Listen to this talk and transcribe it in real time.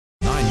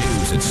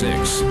news at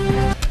 6.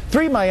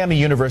 3 Miami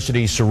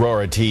University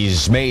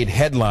sororities made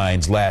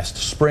headlines last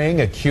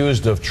spring,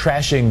 accused of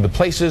trashing the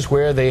places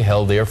where they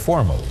held their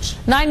formals.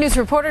 9 News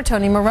reporter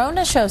Tony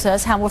Morona shows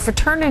us how a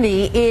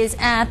fraternity is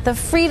at the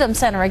Freedom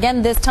Center.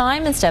 Again, this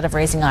time, instead of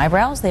raising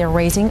eyebrows, they are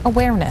raising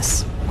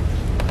awareness.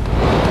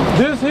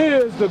 This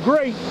here is the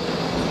Great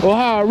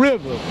Ohio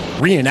River.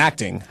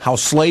 Reenacting how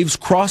slaves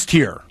crossed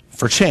here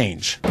for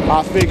change.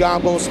 I figure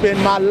I'm going to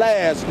spend my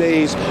last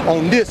days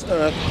on this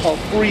earth a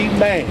free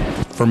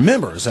man. For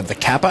members of the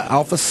Kappa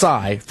Alpha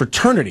Psi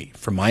fraternity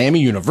from Miami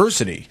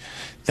University,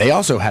 they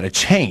also had a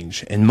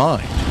change in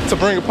mind. To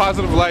bring a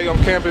positive light on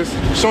campus,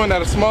 showing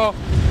that a small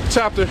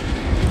chapter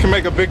can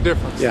make a big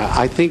difference. Yeah,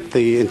 I think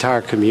the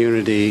entire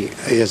community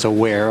is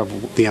aware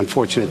of the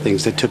unfortunate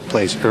things that took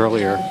place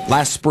earlier.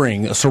 Last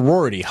spring, a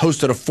sorority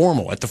hosted a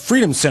formal at the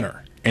Freedom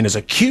Center and is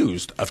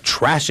accused of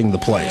trashing the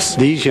place.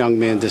 These young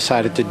men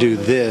decided to do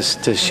this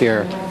to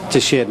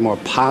shed more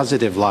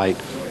positive light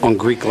on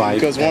Greek life.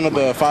 Because one of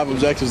the 5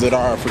 objectives that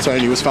our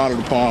fraternity was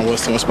founded upon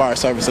was to inspire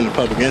service in the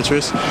public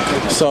interest.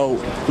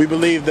 So we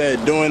believe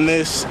that doing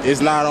this is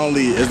not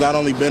only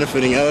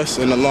benefiting us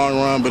in the long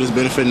run, but it's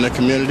benefiting the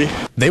community.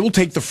 They will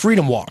take the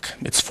Freedom Walk.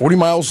 It's 40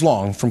 miles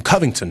long from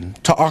Covington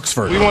to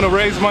Oxford. We want to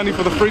raise money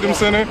for the Freedom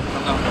Center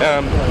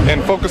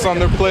and focus on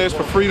their pledge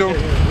for freedom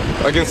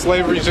against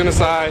slavery,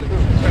 genocide,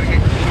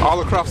 all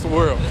across the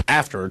world.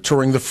 After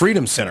touring the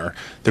Freedom Center,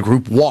 the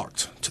group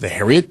walked to the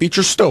Harriet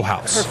Beecher Stowe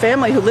House. Her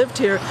family who lived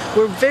here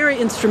were very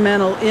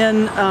instrumental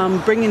in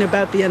bringing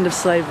about the end of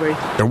slavery.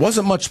 There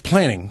wasn't much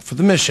planning for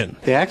the mission.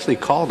 They actually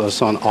called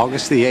us on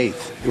August the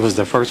 8th. It was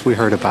the first we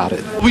heard about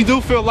it. We do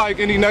feel like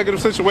any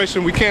negative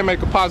situation we can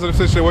make a positive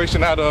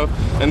situation out of,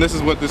 and this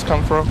is what this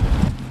comes from.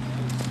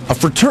 A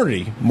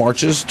fraternity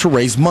marches to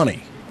raise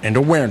money and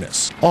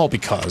awareness, all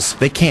because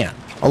they can.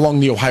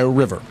 Along the Ohio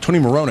River, Tony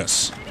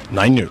Moronis,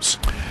 9 News.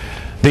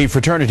 The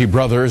fraternity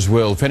brothers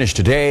will finish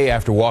today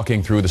after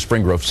walking through the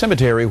Spring Grove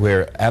Cemetery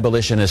where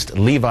abolitionist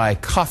Levi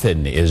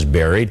Cothin is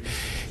buried.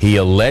 He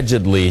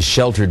allegedly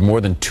sheltered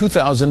more than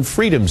 2,000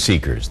 freedom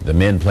seekers. The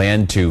men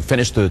plan to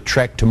finish the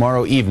trek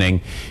tomorrow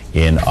evening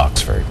in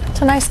Oxford.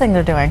 It's a nice thing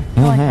they're doing.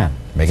 I like that.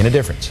 Making a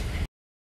difference.